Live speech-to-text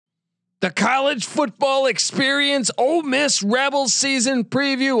The college football experience, Ole Miss Rebels season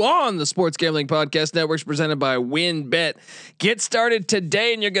preview on the Sports Gambling Podcast Network, presented by WynnBET. Get started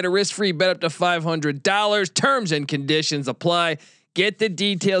today and you'll get a risk-free bet up to $500. Terms and conditions apply. Get the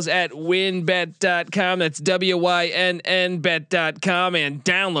details at wynnbet.com. That's WYNNBet.com and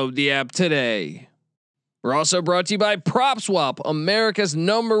download the app today. We're also brought to you by PropSwap, America's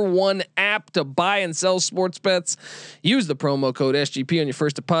 #1 app to buy and sell sports bets. Use the promo code SGP on your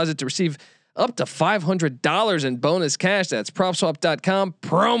first deposit to receive up to $500 in bonus cash. That's PropSwap.com,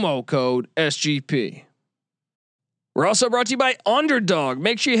 promo code SGP. We're also brought to you by Underdog.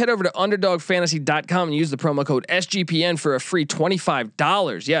 Make sure you head over to UnderdogFantasy.com and use the promo code SGPN for a free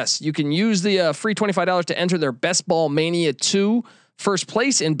 $25. Yes, you can use the free $25 to enter their Best Ball Mania 2. First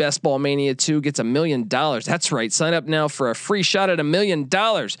place in Best Ball Mania 2 gets $1 million. That's right. Sign up now for a free shot at $1 million.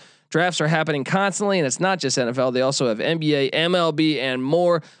 Drafts are happening constantly, and it's not just NFL. They also have NBA, MLB, and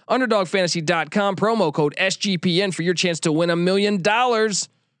more. UnderdogFantasy.com, promo code SGPN for your chance to win $1 million.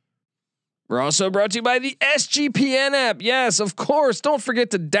 We're also brought to you by the SGPN app. Yes, of course. Don't forget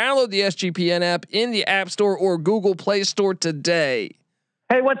to download the SGPN app in the App Store or Google Play Store today.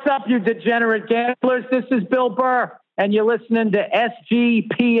 Hey, what's up, you degenerate gamblers? This is Bill Burr, and you're listening to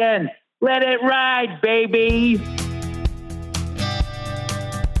SGPN. Let it ride, baby.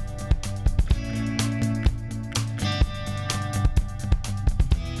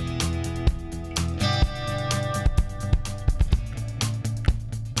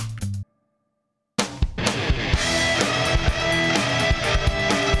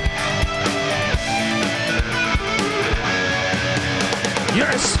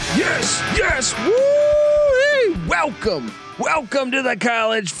 Yes. Woo! Welcome to the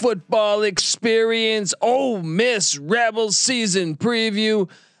college football experience. Ole Miss Rebels season preview.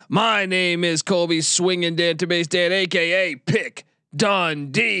 My name is Colby Swinging Database Dan, aka Pick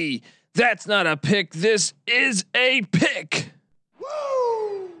Dundee. That's not a pick. This is a pick.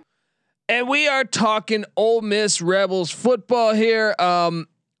 Woo! And we are talking Ole Miss Rebels football here.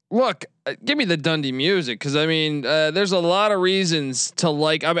 Look, give me the Dundee music, because I mean, there's a lot of reasons to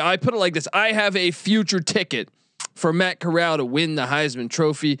like. I mean, I put it like this: I have a future ticket for Matt Corral to win the Heisman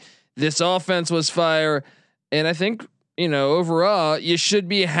Trophy. This offense was fire, and I think overall you should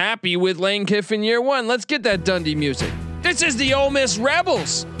be happy with Lane Kiffin year one. Let's get that Dundee music. This is the Ole Miss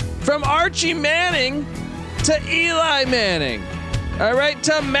Rebels, from Archie Manning to Eli Manning. All right,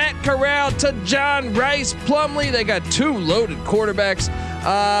 to Matt Corral, to John Rice Plumlee. They got two loaded quarterbacks.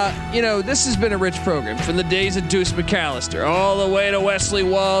 This has been a rich program from the days of Deuce McAllister all the way to Wesley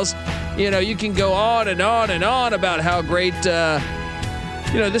Walls. You can go on and on and on about how great,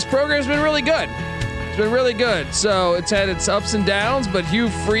 this program's been really good. It's been really good. So it's had its ups and downs, but Hugh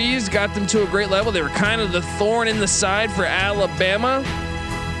Freeze got them to a great level. They were kind of the thorn in the side for Alabama,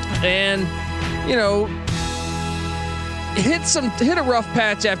 and hit a rough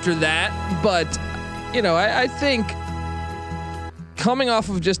patch after that. But I think coming off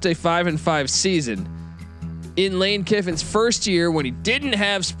of just a 5-5 season in Lane Kiffin's first year, when he didn't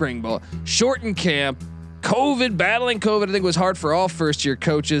have spring ball, shortened camp, battling COVID, I think was hard for all first year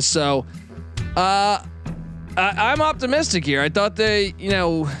coaches. So I'm optimistic here. I thought they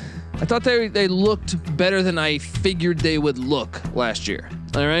looked better than I figured they would look last year.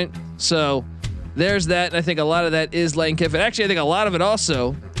 All right. So there's that. And I think a lot of that is Lane Kiffin. Actually, I think a lot of it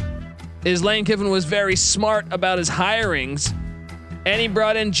also is Lane Kiffin was very smart about his hirings. And he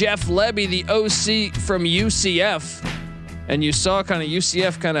brought in Jeff Lebby, the OC from UCF, and you saw kind of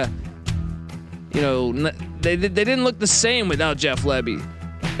UCF they didn't look the same without Jeff Lebby.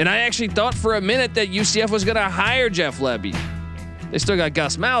 And I actually thought for a minute that UCF was going to hire Jeff Lebby. They still got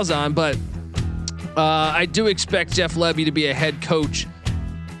Gus Malzahn, but I do expect Jeff Lebby to be a head coach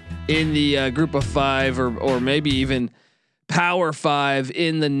in the Group of Five or maybe even Power Five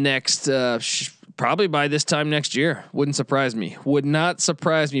in the next. Probably by this time next year. Wouldn't surprise me. Would not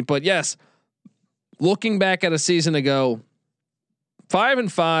surprise me. But yes, looking back at a season ago,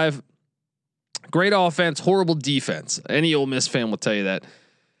 5-5, great offense, horrible defense. Any Ole Miss fan will tell you that.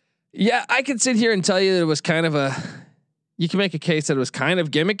 Yeah, I could sit here and tell you that it was kind of you can make a case that it was kind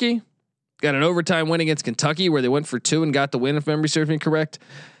of gimmicky. Got an overtime win against Kentucky where they went for 2 and got the win, if memory serves me correct.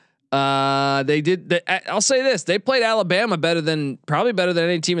 They did. I'll say this: they played Alabama probably better than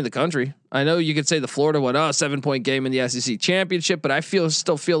any team in the country. I know you could say the Florida won a 7-point game in the SEC championship, but I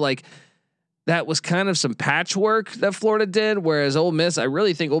still feel like that was kind of some patchwork that Florida did. Whereas Ole Miss, I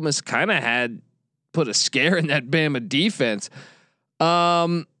really think Ole Miss kind of had put a scare in that Bama defense.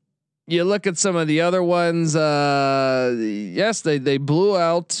 You look at some of the other ones. Yes, they blew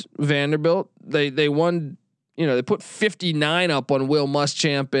out Vanderbilt. They won they put 59 up on Will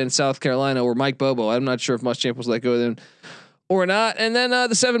Muschamp in South Carolina or Mike Bobo. I'm not sure if Muschamp was let go then or not. And then the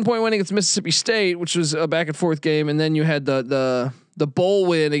 7-point win against Mississippi State, which was a back and forth game. And then you had the bowl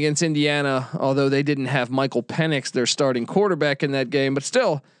win against Indiana, although they didn't have Michael Penix, their starting quarterback, in that game, but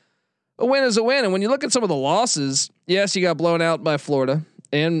still a win is a win. And when you look at some of the losses, yes, you got blown out by Florida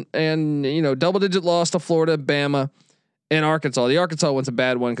and double-digit loss to Florida, Bama, and Arkansas. The Arkansas one's a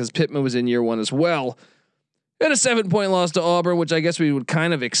bad one because Pittman was in year one as well. And a 7-point loss to Auburn, which I guess we would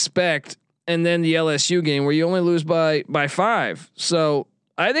kind of expect. And then the LSU game where you only lose by 5. So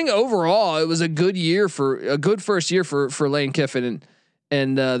I think overall it was a good first year for Lane Kiffin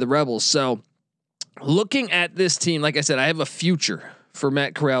and the Rebels. So looking at this team, like I said, I have a future for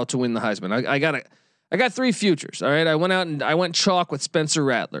Matt Corral to win the Heisman. I got 3 futures. All right. I went out and I went chalk with Spencer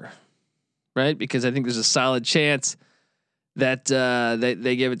Rattler, right? Because I think there's a solid chance that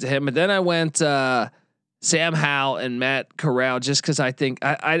they give it to him. But then I went Sam Howell and Matt Corral, just because I think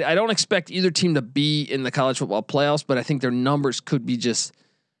I don't expect either team to be in the college football playoffs, but I think their numbers could be just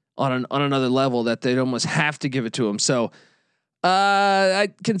on another level that they'd almost have to give it to them. So I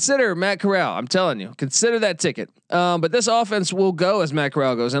consider Matt Corral. I'm telling you, consider that ticket. But this offense will go as Matt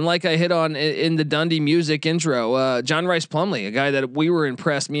Corral goes. And like I hit on in the Dundee music intro, John Rice Plumlee, a guy that we were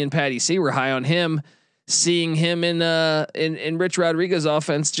impressed. Me and Patty C were high on him, seeing him in Rich Rodriguez's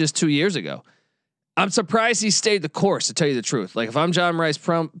offense just 2 years ago. I'm surprised he stayed the course, to tell you the truth. Like if I'm John Rice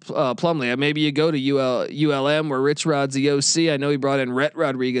Plumlee, maybe you go to ULM where Rich Rod's the OC. I know he brought in Rhett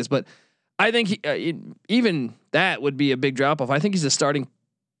Rodriguez, but I think even that would be a big drop off. I think he's a starting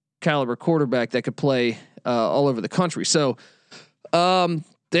caliber quarterback that could play all over the country. So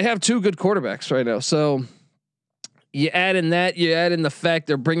they have 2 good quarterbacks right now. So you add in the fact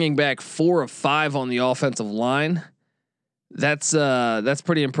they're bringing back 4 of 5 on the offensive line. That's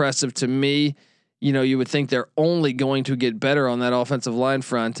pretty impressive to me. You would think they're only going to get better on that offensive line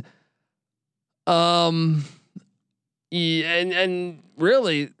front. And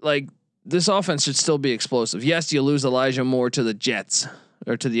really, like, this offense should still be explosive. Yes, you lose Elijah Moore to the Jets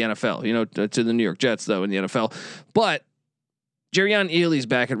or to the NFL, to the New York Jets though in the NFL, but Jerrion Ealy's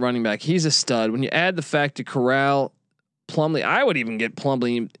back at running back. He's a stud. When you add the fact to Corral, Plumlee, I would even get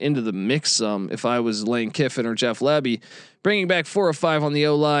Plumlee into the mix if I was Lane Kiffin or Jeff Lebby, bringing back 4 or 5 on the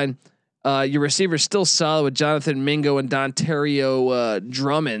O-line. Your receivers still solid with Jonathan Mingo and Dontario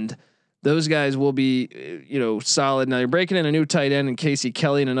Drummond. Those guys will be, solid. Now you're breaking in a new tight end and Casey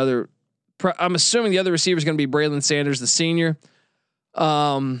Kelly and another. I'm assuming the other receiver is going to be Braylon Sanders, the senior,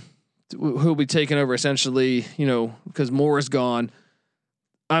 who'll be taking over essentially, because Moore is gone.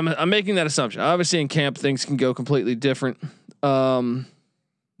 I'm making that assumption. Obviously, in camp things can go completely different.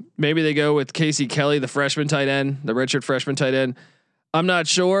 Maybe they go with Casey Kelly, the freshman tight end, the redshirt freshman tight end. I'm not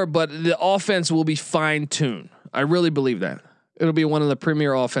sure, but the offense will be fine tuned. I really believe that it'll be one of the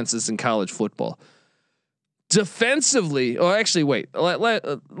premier offenses in college football. Defensively, actually, wait. Let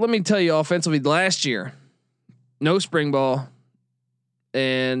me tell you, offensively, last year, no spring ball,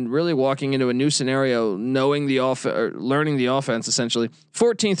 and really walking into a new scenario, knowing the learning the offense. Essentially,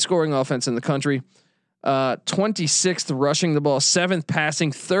 14th scoring offense in the country, 26th rushing the ball, 7th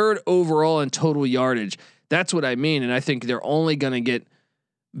passing, 3rd overall in total yardage. That's what I mean, and I think they're only going to get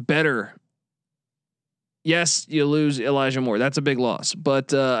better. Yes, you lose Elijah Moore. That's a big loss,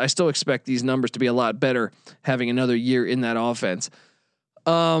 but I still expect these numbers to be a lot better having another year in that offense.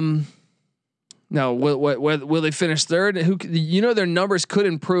 Now, will they finish 3rd? Their numbers could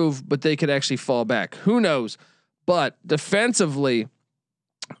improve, but they could actually fall back. Who knows? But defensively,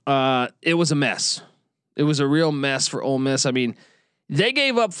 it was a mess. It was a real mess for Ole Miss. I mean, they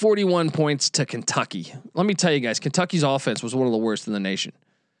gave up 41 points to Kentucky. Let me tell you guys, Kentucky's offense was one of the worst in the nation.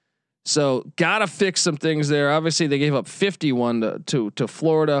 So gotta fix some things there. Obviously, they gave up 51 to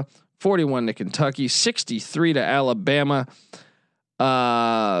Florida, 41 to Kentucky, 63 to Alabama,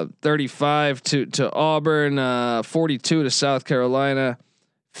 35 to Auburn, 42 to South Carolina,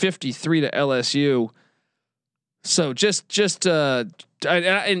 53 to LSU. So just and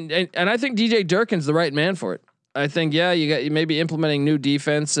I think DJ Durkin's the right man for it. I think you maybe implementing new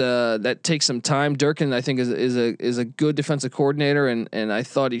defense that takes some time. Durkin, I think, is a good defensive coordinator, and I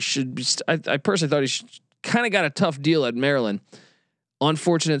thought he should be. I personally thought he kind of got a tough deal at Maryland.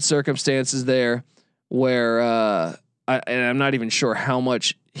 Unfortunate circumstances there, where I'm not even sure how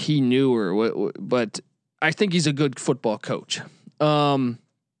much he knew or what, but I think he's a good football coach. So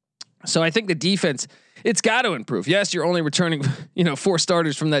I think the defense, it's got to improve. Yes, you're only returning, 4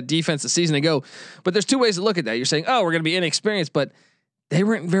 starters from that defense a season ago, but there's 2 ways to look at that. You're saying, oh, we're going to be inexperienced, but they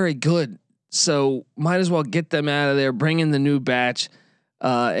weren't very good. So might as well get them out of there, bring in the new batch.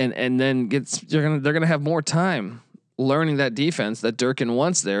 and then they're gonna have more time learning that defense that Durkin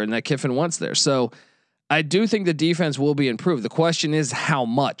wants there and that Kiffin wants there. So I do think the defense will be improved. The question is how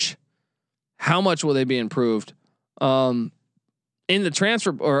much. How much will they be improved? In the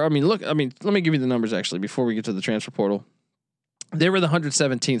transfer, let me give you the numbers actually before we get to the transfer portal. They were the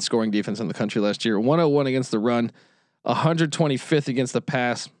 117th scoring defense in the country last year, 101 against the run, 125th against the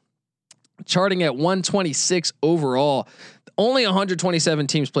pass, charting at 126 overall. Only 127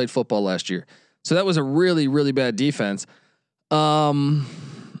 teams played football last year. So that was a really, really bad defense. In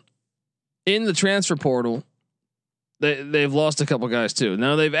the transfer portal, they've lost a couple guys too.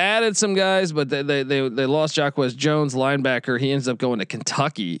 Now they've added some guys, but they lost Jacquez Jones, linebacker. He ends up going to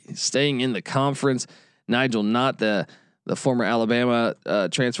Kentucky, staying in the conference. Nigel Knott, the former Alabama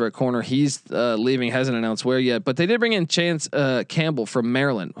transfer at corner, he's leaving. Hasn't announced where yet, but they did bring in Chance Campbell from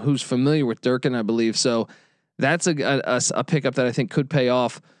Maryland, who's familiar with Durkin, I believe. So that's a pickup that I think could pay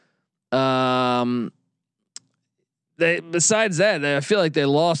off. Besides that, I feel like they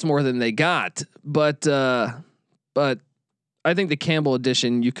lost more than they got, but I think the Campbell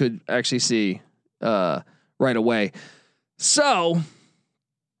addition you could actually see right away. So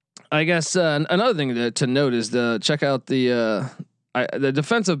I guess another thing to note is check out the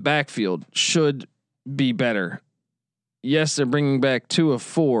defensive backfield should be better. Yes, they're bringing back 2 of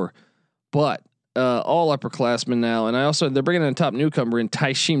 4, but all upperclassmen now, and they're bringing in a top newcomer in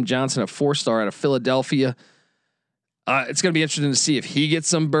Tysheem Johnson, a 4-star out of Philadelphia. It's going to be interesting to see if he gets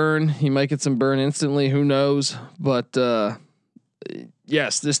some burn. He might get some burn instantly. Who knows? But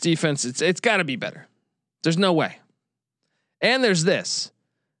yes, this defense, it's got to be better. There's no way. And there's this.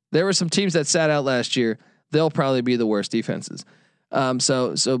 There were some teams that sat out last year. They'll probably be the worst defenses.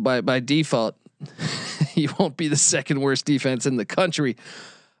 So by default, you won't be the second worst defense in the country.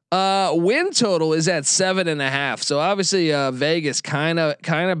 Win total is at 7.5. So obviously Vegas kind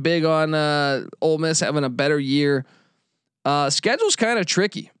of big on Ole Miss having a better year. Schedule's kind of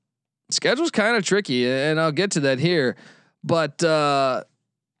tricky, and I'll get to that here. But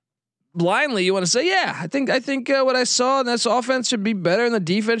blindly, you want to say, yeah, I think what I saw in this offense should be better, and the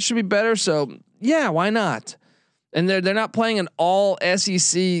defense should be better. So yeah, why not? And they're not playing an all SEC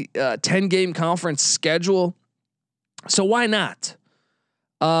 10-game conference schedule, so why not?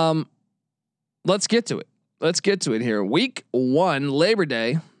 Let's get to it here. Week 1, Labor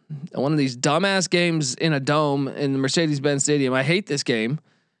Day, one of these dumbass games in a dome in the Mercedes-Benz Stadium. I hate this game.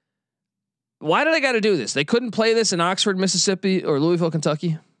 Why did I got to do this? They couldn't play this in Oxford, Mississippi or Louisville,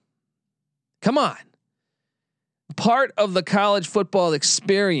 Kentucky. Come on. Part of the college football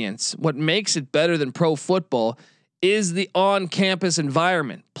experience, what makes it better than pro football, is the on-campus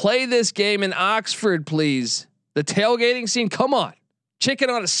environment. Play this game in Oxford, please. The tailgating scene, come on. Chicken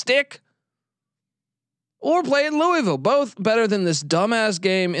on a stick, or play in Louisville. Both better than this dumbass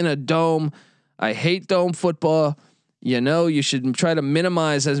game in a dome. I hate dome football. You should try to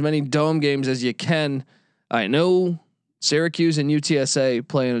minimize as many dome games as you can. I know Syracuse and UTSA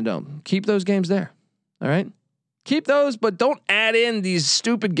play in a dome. Keep those games there. All right. Keep those, but don't add in these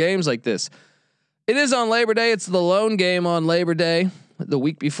stupid games like this. It is on Labor Day. It's the lone game on Labor Day. The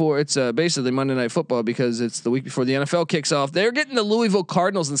week before, it's basically Monday Night Football because it's the week before the NFL kicks off. They're getting the Louisville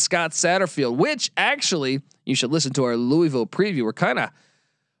Cardinals and Scott Satterfield, which actually you should listen to our Louisville preview. We're kind of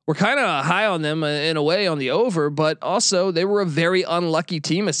high on them in a way on the over, but also they were a very unlucky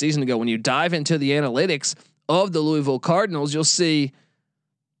team a season ago. When you dive into the analytics of the Louisville Cardinals, you'll see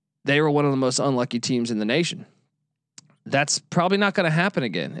they were one of the most unlucky teams in the nation. That's probably not going to happen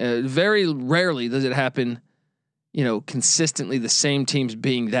again. Very rarely does it happen. Consistently the same teams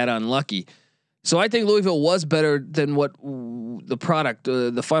being that unlucky. So I think Louisville was better than what the product,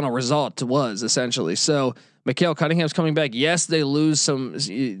 the final result was essentially. So Mikael Cunningham's coming back. Yes, they lose some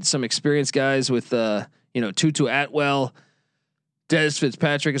experienced guys with Tutu Atwell, Des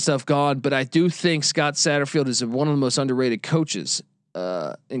Fitzpatrick and stuff gone, but I do think Scott Satterfield is one of the most underrated coaches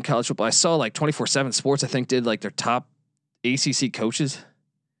in college football. I saw like 24/7 Sports I think did like their top ACC coaches.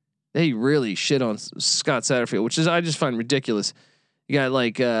 They really shit on Scott Satterfield, which is I just find ridiculous. You got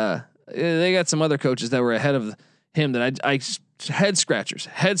they got some other coaches that were ahead of him that I head scratchers.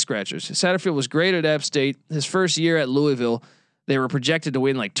 Satterfield was great at App State. His first year at Louisville, they were projected to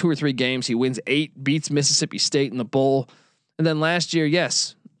win like 2 or 3 games. He wins 8, beats Mississippi State in the bowl, and then last year,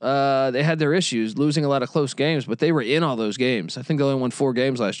 yes, they had their issues, losing a lot of close games, but they were in all those games. I think they only won 4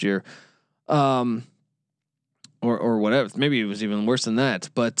 games last year. Or whatever. Maybe it was even worse than that.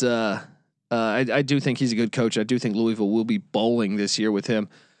 But I do think he's a good coach. I do think Louisville will be bowling this year with him.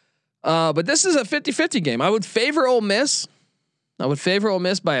 But this is a 50-50 game. I would favor Ole Miss.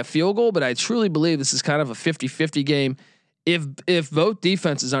 by a field goal, but I truly believe this is kind of a 50-50 game if both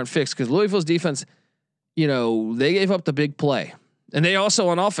defenses aren't fixed, because Louisville's defense, they gave up the big play, and they also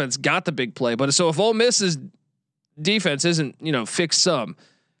on offense got the big play. But so if Ole Miss's defense isn't fixed some,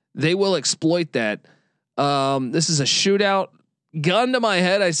 they will exploit that. This is a shootout. Gun to my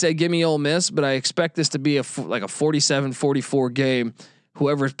head, I say give me Ole Miss, but I expect this to be like a 47-44 game.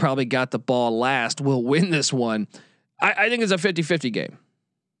 Whoever's probably got the ball last will win this one. I think it's a 50-50 game,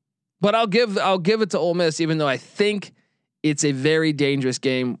 but I'll give it to Ole Miss, even though I think it's a very dangerous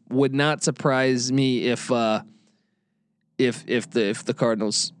game. Would not surprise me if the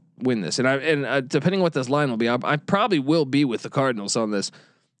Cardinals win this, and depending on what this line will be, I probably will be with the Cardinals on this.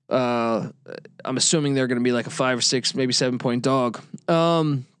 I'm assuming they're going to be like a 5 or 6, maybe 7 point dog.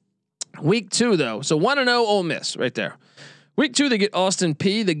 Week 2 though, so 1-0 Ole Miss right there. Week 2 they get Austin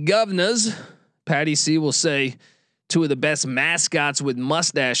Peay, the Governors. Patty C will say 2 of the best mascots with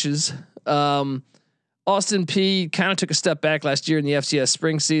mustaches. Austin Peay kind of took a step back last year in the FCS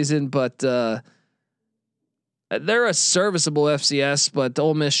spring season, but they're a serviceable FCS, but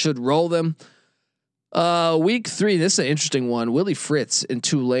Ole Miss should roll them. Week 3, this is an interesting one. Willie Fritz in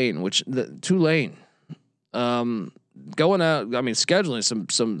Tulane, Tulane, going out. I mean, scheduling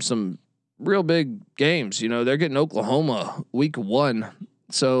some real big games. They're getting Oklahoma week 1,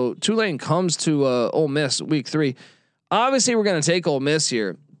 so Tulane comes to Ole Miss week 3. Obviously, we're going to take Ole Miss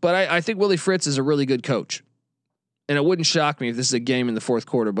here, but I think Willie Fritz is a really good coach, and it wouldn't shock me if this is a game in the fourth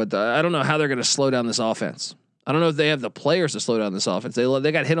quarter. But I don't know how they're going to slow down this offense. I don't know if they have the players to slow down this offense.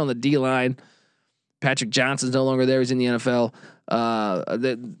 They got hit on the D line. Patrick Johnson's no longer there. He's in the NFL.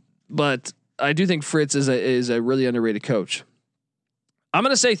 But I do think Fritz is a really underrated coach. I'm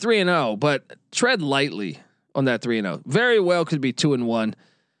going to say 3-0, but tread lightly on that 3-0. Very well could be 2-1.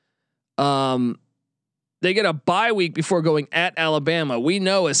 They get a bye week before going at Alabama. We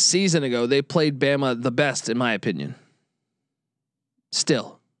know a season ago they played Bama the best, in my opinion.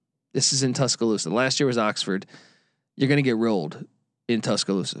 Still, this is in Tuscaloosa. Last year was Oxford. You're going to get rolled in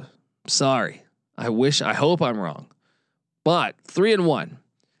Tuscaloosa. Sorry. I hope I'm wrong, but 3-1.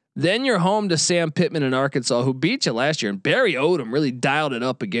 Then you're home to Sam Pittman in Arkansas, who beat you last year, and Barry Odom really dialed it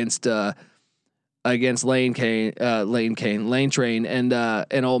up against Lane Train,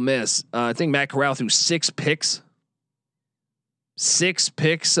 and Ole Miss. I think Matt Corral threw 6 picks. 6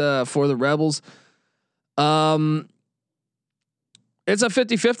 picks for the Rebels. It's a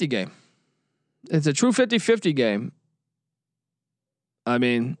 50-50 game. It's a true 50-50 game. I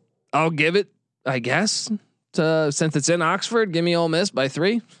mean, I'll give it, I guess, since it's in Oxford, give me Ole Miss by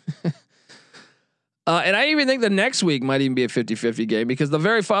 3. And I even think the next week might even be a 50-50 game, because the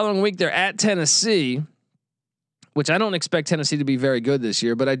very following week they're at Tennessee, which I don't expect Tennessee to be very good this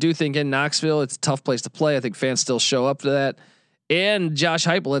year, but I do think in Knoxville, it's a tough place to play. I think fans still show up to that. And Josh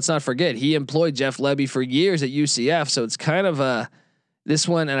Heupel, let's not forget, he employed Jeff Lebby for years at UCF. So it's kind of this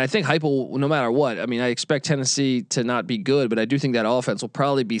one. And I think Heupel, no matter what, I mean, I expect Tennessee to not be good, but I do think that offense will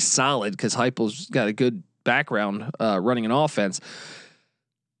probably be solid because Heupel's got a good background running an offense.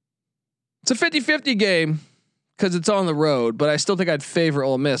 It's a 50-50 game because it's on the road, but I still think I'd favor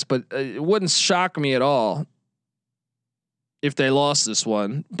Ole Miss, but it wouldn't shock me at all if they lost this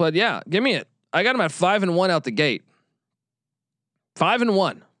one. But yeah, give me it. I got them at 5-1 out the gate.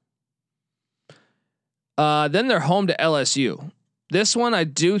 5-1. Then they're home to LSU. This one, I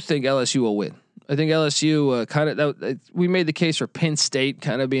do think LSU will win. I think LSU we made the case for Penn State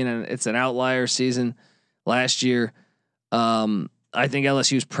kind of being it's an outlier season last year. I think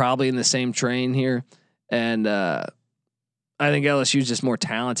LSU is probably in the same train here, and I think LSU is just more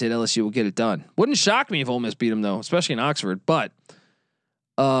talented. LSU will get it done. Wouldn't shock me if Ole Miss beat them though, especially in Oxford. But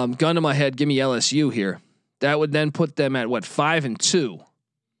gun to my head, give me LSU here. That would then put them at 5-2.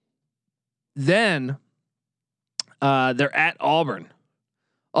 Then they're at Auburn.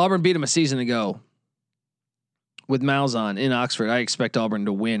 Auburn beat them a season ago with Malzahn in Oxford. I expect Auburn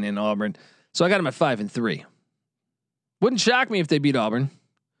to win in Auburn, so I got them at 5-3. Wouldn't shock me if they beat Auburn.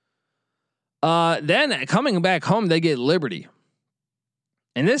 Then coming back home, they get Liberty.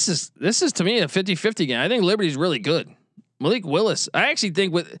 And this is to me a 50-50 game. I think Liberty's really good. Malik Willis. I actually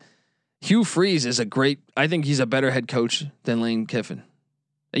think with Hugh Freeze is I think he's a better head coach than Lane Kiffin.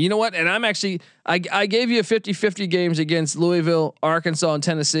 And you know what? And I'm actually, I gave you a 50-50 games against Louisville, Arkansas, and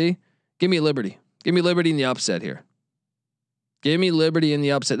Tennessee. Give me Liberty. Give me Liberty in the upset here. Give me Liberty in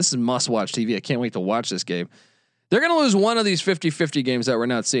the upset. This is must watch TV. I can't wait to watch this game. They're going to lose one of these 50-50 games that we're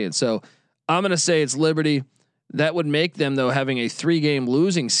not seeing. So I'm going to say it's Liberty. That would make them though having a 3-game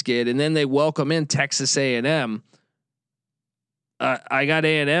losing skid, and then they welcome in Texas A&M. I got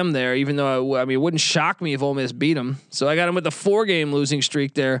A&M there, even though it wouldn't shock me if Ole Miss beat them. So I got them with a 4-game losing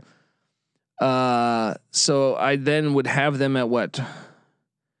streak there. So I then would have them at what,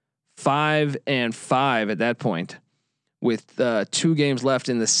 5-5 at that point, with 2 games left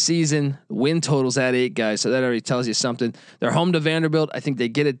in the season. Win totals at 8, guys. So that already tells you something. They're home to Vanderbilt. I think they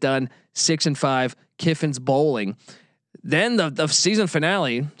get it done. 6-5. Kiffin's bowling. Then the season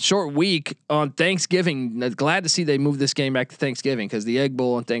finale, short week on Thanksgiving. Glad to see they moved this game back to Thanksgiving, because the Egg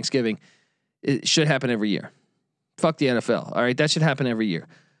Bowl on Thanksgiving, it should happen every year. Fuck the NFL. All right, that should happen every year.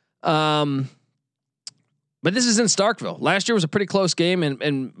 But this is in Starkville. Last year was a pretty close game,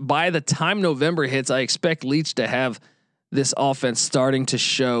 and by the time November hits, I expect Leach to have this offense starting to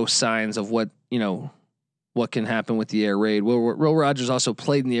show signs of what can happen with the air raid. Will Rogers also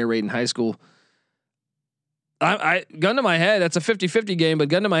played in the air raid in high school. I gun to my head, that's a 50-50 game, but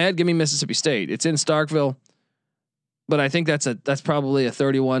gun to my head, give me Mississippi State. It's in Starkville, but I think that's probably a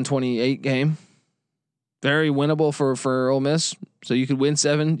 31-28 game. Very winnable for Ole Miss. So you could win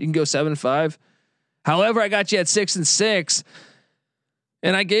 7. You can go 7-5. However, I got you at 6-6,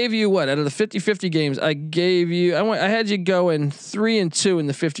 and I gave you what out of the 50-50 games? I had you going 3-2 in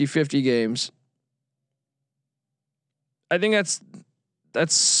the 50-50 games. I think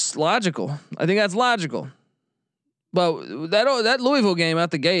that's logical. But that Louisville game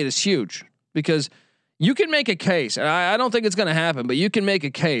out the gate is huge, because you can make a case. I don't think it's going to happen, but you can make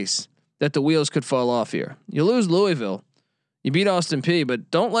a case that the wheels could fall off here. You lose Louisville, you beat Austin Peay, but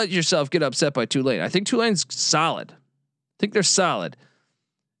don't let yourself get upset by Tulane. I think Tulane's solid. I think they're solid.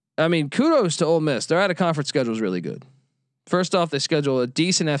 I mean, kudos to Ole Miss. Their out of conference schedule is really good. First off, they schedule a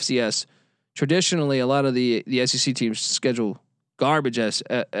decent FCS. Traditionally, a lot of the SEC teams schedule garbage as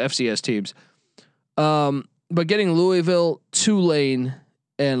FCS teams. But getting Louisville, Tulane,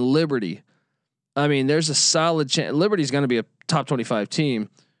 and Liberty, I mean, there's a solid chance. Liberty's going to be a top 25 team.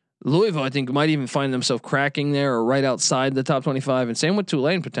 Louisville, I think, might even find themselves cracking there or right outside the top 25, and same with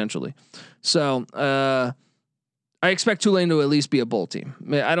Tulane potentially. So I expect Tulane to at least be a bowl team.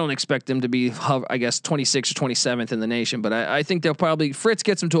 I don't expect them to be, I guess, 26th or 27th in the nation, but I think they'll probably, Fritz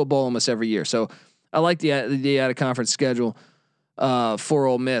gets them to a bowl almost every year. So I like the out of conference schedule for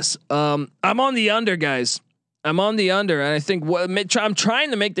Ole Miss. I'm on the under, guys. I'm on the under, and I think I'm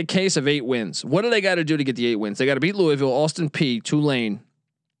trying to make the case of 8 wins. What do they got to do to get the 8 wins? They got to beat Louisville, Austin Peay, Tulane,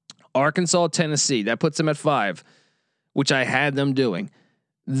 Arkansas, Tennessee. That puts them at 5, which I had them doing.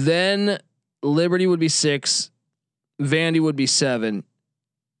 Then Liberty would be 6, Vandy would be 7,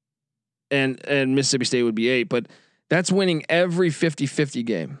 and Mississippi State would be 8. But that's winning every 50-50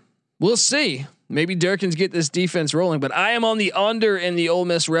 game. We'll see. Maybe Durkins get this defense rolling, but I am on the under in the Ole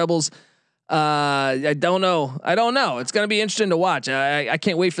Miss Rebels. I don't know. It's going to be interesting to watch. I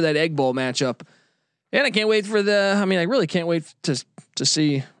can't wait for that Egg Bowl matchup, and I can't wait for I really can't wait to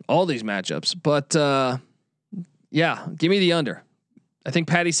see all these matchups. But yeah, give me the under. I think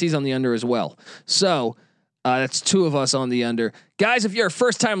Patty C's on the under as well. So that's 2 of us on the under. Guys, if you're a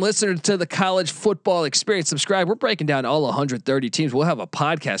first-time listener to the College Football Experience, subscribe. We're breaking down all 130 teams. We'll have a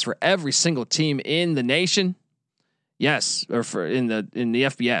podcast for every single team in the nation. Yes, or in the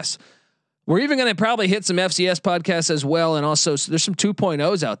FBS. We're even going to probably hit some FCS podcasts as well, and also there's some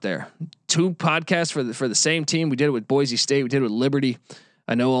 2.0s out there. 2 podcasts for the same team. We did it with Boise State. We did it with Liberty.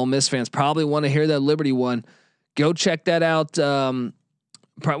 I know Ole Miss fans probably want to hear that Liberty one. Go check that out.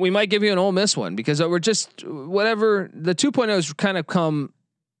 We might give you an Ole Miss one, because we're just whatever the 2.0s kind of come.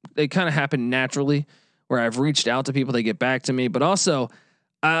 They kind of happen naturally, where I've reached out to people, they get back to me, but also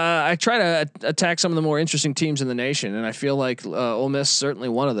I try to attack some of the more interesting teams in the nation, and I feel like Ole Miss is certainly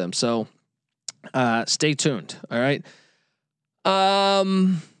one of them. So stay tuned. All right.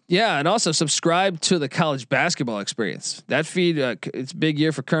 Yeah. And also subscribe to the College Basketball Experience. That feed, it's a big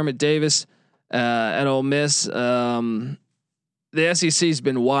year for Kermit Davis at Ole Miss. The SEC's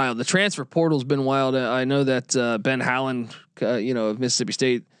been wild. The transfer portal's been wild. I know that Ben Howland, of Mississippi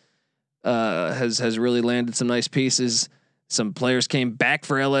State, has really landed some nice pieces. Some players came back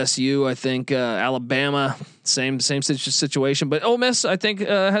for LSU. I think Alabama, same situation. But Ole Miss, I think,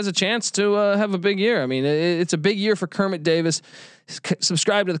 has a chance to have a big year. I mean, it's a big year for Kermit Davis.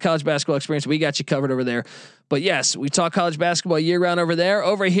 Subscribe to the College Basketball Experience. We got you covered over there. But yes, we talk college basketball year round over there.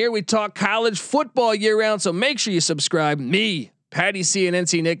 Over here, we talk college football year round. So make sure you subscribe. Me, Patty C, and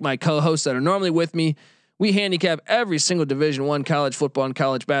NC Nick, my co-hosts that are normally with me, we handicap every single Division I college football and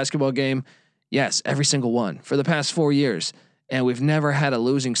college basketball game. Yes, every single one for the past 4 years. And we've never had a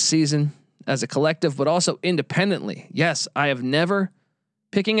losing season as a collective, but also independently. Yes, I have never,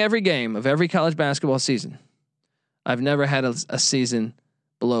 picking every game of every college basketball season, I've never had a season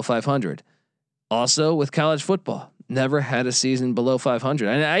below 500. Also with college football, never had a season below 500.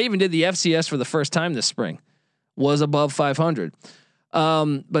 And I even did the FCS for the first time this spring, was above 500.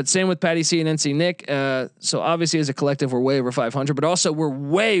 But same with Patty C and NC Nick. So obviously as a collective, we're way over 500, but also we're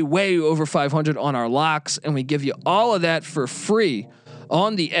way over 500 on our locks. And we give you all of that for free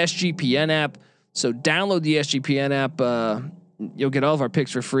on the SGPN app. So download the SGPN app. You'll get all of our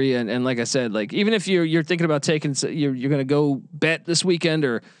picks for free. And like I said, like, even if you're thinking about taking, you're going to go bet this weekend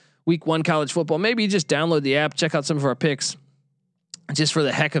or week 1 college football, maybe you just download the app, check out some of our picks just for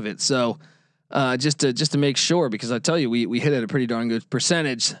the heck of it. So, just to make sure, because I tell you, we hit at a pretty darn good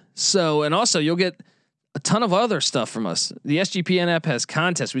percentage. So, and also you'll get a ton of other stuff from us. The SGPN app has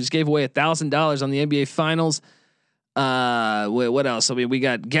contests. We just gave away $1,000 on the NBA finals. What else? I mean, we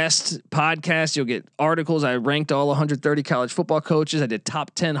got guest podcasts. You'll get articles. I ranked all 130 college football coaches. I did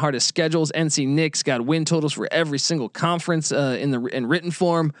top 10 hardest schedules. NC Nick's got win totals for every single conference, in written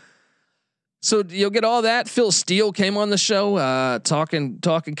form. So you'll get all that. Phil Steele came on the show, talking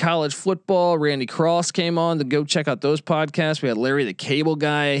college football. Randy Cross came on to go check out those podcasts. We had Larry the Cable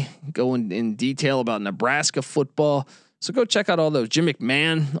Guy going in detail about Nebraska football. So go check out all those. Jim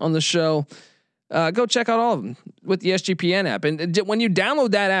McMahon on the show. Go check out all of them with the SGPN app. And when you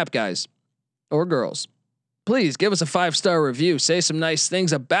download that app, guys or girls, please give us a 5-star review. Say some nice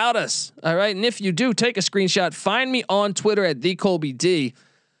things about us. All right. And if you do, take a screenshot. Find me on Twitter at @TheColbyD.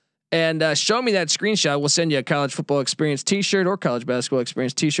 And show me that screenshot. We'll send you a college football experience t-shirt or college basketball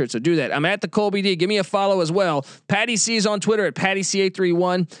experience t-shirt. So do that. I'm at the Colby D. Give me a follow as well. Patty C is on Twitter at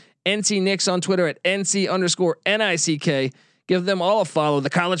PattyC831. NC Nick's on Twitter at NC_NICK. Give them all a follow. The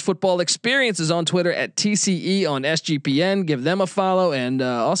college football experience is on Twitter at TCE on SGPN. Give them a follow. And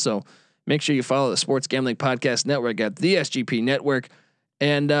also make sure you follow the Sports Gambling Podcast Network at the SGP Network.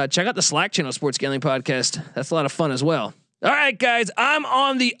 And check out the Slack channel, Sports Gambling Podcast. That's a lot of fun as well. All right, guys, I'm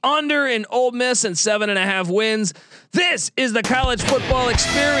on the under in Ole Miss and 7.5 wins. This is the college football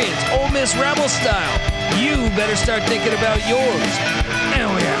experience, Ole Miss Rebel style. You better start thinking about yours.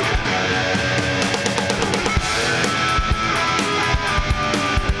 And we out.